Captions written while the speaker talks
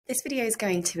This video is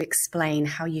going to explain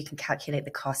how you can calculate the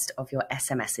cost of your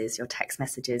SMSs, your text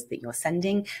messages that you're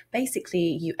sending.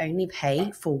 Basically, you only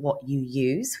pay for what you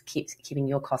use, keeping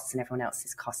your costs and everyone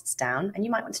else's costs down. And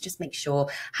you might want to just make sure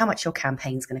how much your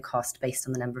campaign is going to cost based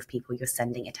on the number of people you're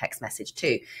sending a text message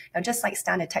to. Now, just like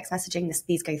standard text messaging,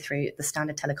 these go through the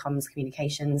standard telecoms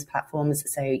communications platforms.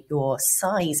 So your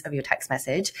size of your text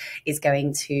message is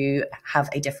going to have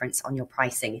a difference on your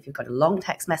pricing. If you've got a long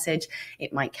text message,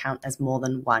 it might count as more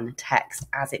than one text,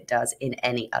 as it does in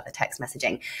any other text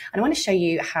messaging. And I want to show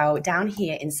you how down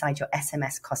here inside your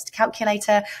SMS cost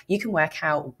calculator, you can work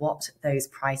out what those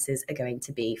prices are going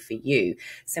to be for you.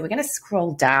 So we're going to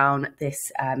scroll down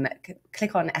this,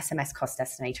 click on SMS Cost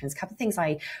Estimator. And there's a couple of things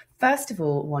I first of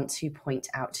all want to point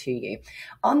out to you.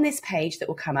 On this page that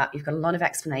will come up, you've got a lot of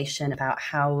explanation about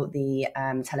how the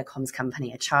telecoms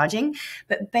company are charging.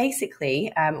 But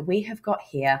basically, we have got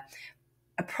here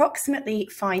approximately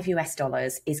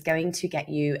 $5 is going to get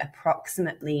you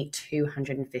approximately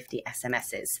 250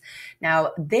 SMSs.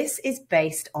 Now, this is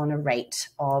based on a rate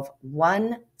of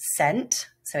 1 cent.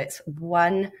 So it's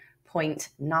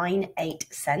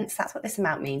 1.98 cents. That's what this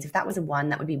amount means. If that was a 1,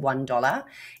 that would be $1.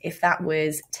 If that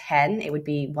was 10, it would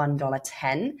be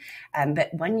 $1.10. But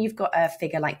when you've got a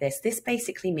figure like this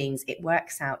basically means it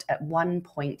works out at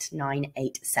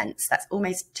 1.98 cents. That's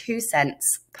almost 2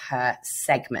 cents per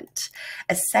segment.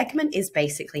 A segment is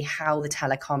basically how the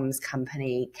telecoms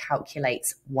company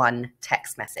calculates one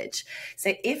text message.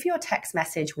 So if your text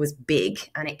message was big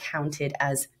and it counted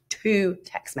as 2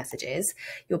 text messages,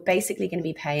 you're basically going to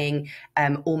be paying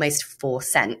almost 4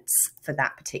 cents for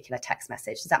that particular text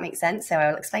message. Does that make sense? So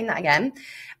I'll explain that again.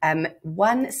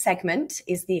 One segment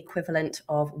is the equivalent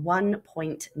of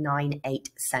 1.98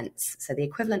 cents. So the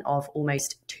equivalent of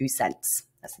almost 2 cents.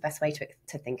 That's the best way to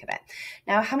think of it.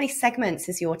 Now, how many segments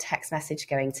is your text message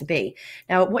going to be?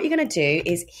 Now, what you're going to do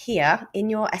is here in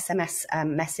your SMS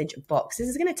message box, this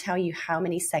is going to tell you how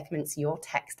many segments your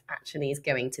text actually is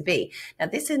going to be. Now,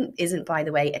 this isn't, by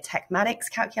the way, a Tekmatix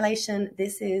calculation.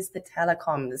 This is the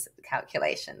telecoms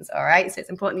calculations, all right? So it's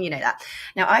important you know that.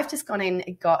 Now, I've just gone in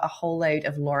and got a whole load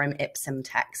of lorem ipsum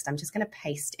text. I'm just going to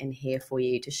paste in here for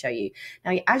you to show you.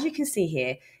 Now, as you can see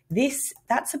here,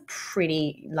 that's a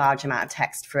pretty large amount of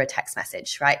text for a text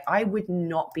message, right? I would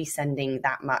not be sending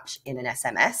that much in an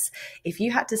SMS. If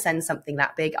you had to send something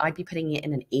that big, I'd be putting it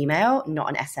in an email, not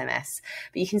an SMS.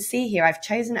 But you can see here, I've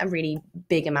chosen a really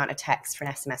big amount of text for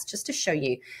an SMS just to show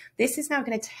you. This is now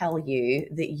going to tell you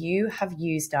that you have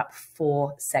used up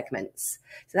 4 segments.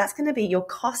 So that's going to be, your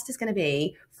cost is going to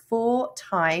be 4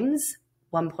 times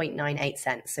 1.98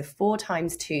 cents. So 4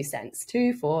 times 2 cents,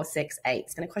 2, 4, 6, 8.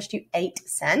 It's going to cost you 8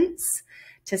 cents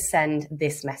to send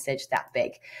this message that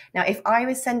big. Now, if I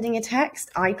was sending a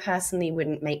text, I personally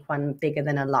wouldn't make one bigger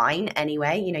than a line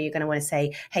anyway. You know, you're going to want to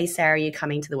say, hey, Sarah, you're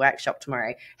coming to the workshop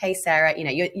tomorrow. Hey, Sarah, you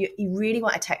know, you really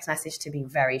want a text message to be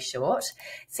very short.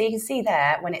 So you can see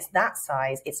there, when it's that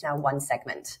size, it's now 1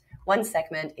 segment. 1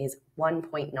 segment is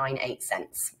 1.98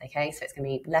 cents. Okay, so it's going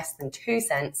to be less than 2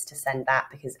 cents to send that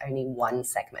because only 1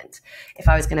 segment. If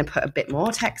I was going to put a bit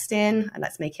more text in, and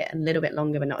let's make it a little bit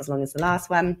longer, but not as long as the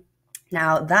last one.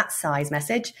 Now that size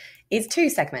message is 2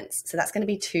 segments. So that's going to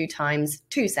be 2 times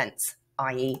 2 cents,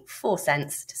 i.e. 4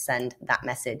 cents to send that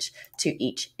message to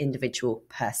each individual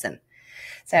person.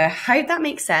 So I hope that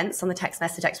makes sense on the text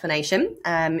message explanation.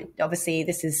 Obviously,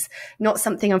 this is not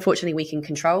something, unfortunately, we can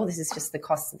control. This is just the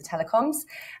cost of the telecoms.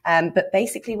 But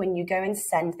basically, when you go and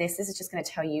send this is just going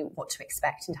to tell you what to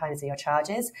expect in terms of your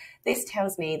charges. This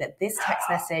tells me that this text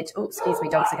message, oh, excuse me,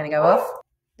 dogs are going to go off.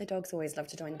 The dogs always love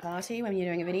to join the party when you're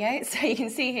doing a video. So you can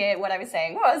see here what I was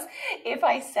saying was, if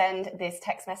I send this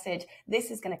text message, this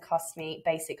is going to cost me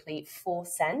basically 4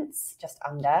 cents, just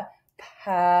under,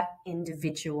 per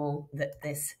individual that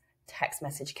this text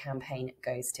message campaign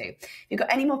goes to. If you've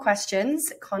got any more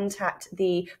questions, contact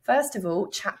the, first of all,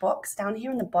 chat box down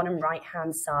here on the bottom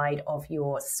right-hand side of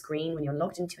your screen when you're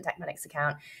logged into your Tekmatix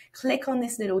account. Click on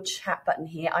this little chat button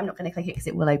here. I'm not going to click it because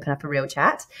it will open up a real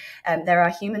chat. There are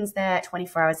humans there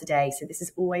 24 hours a day, so this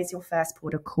is always your first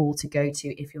port of call to go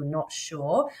to if you're not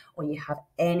sure or you have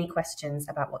any questions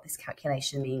about what this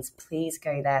calculation means. Please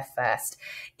go there first.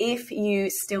 If you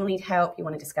still need help, you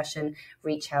want a discussion,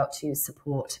 reach out to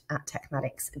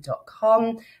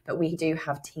support@tekmatix.com. But we do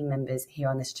have team members here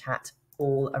on this chat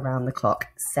all around the clock,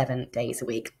 7 days a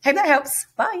week. Hope that helps.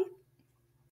 Bye.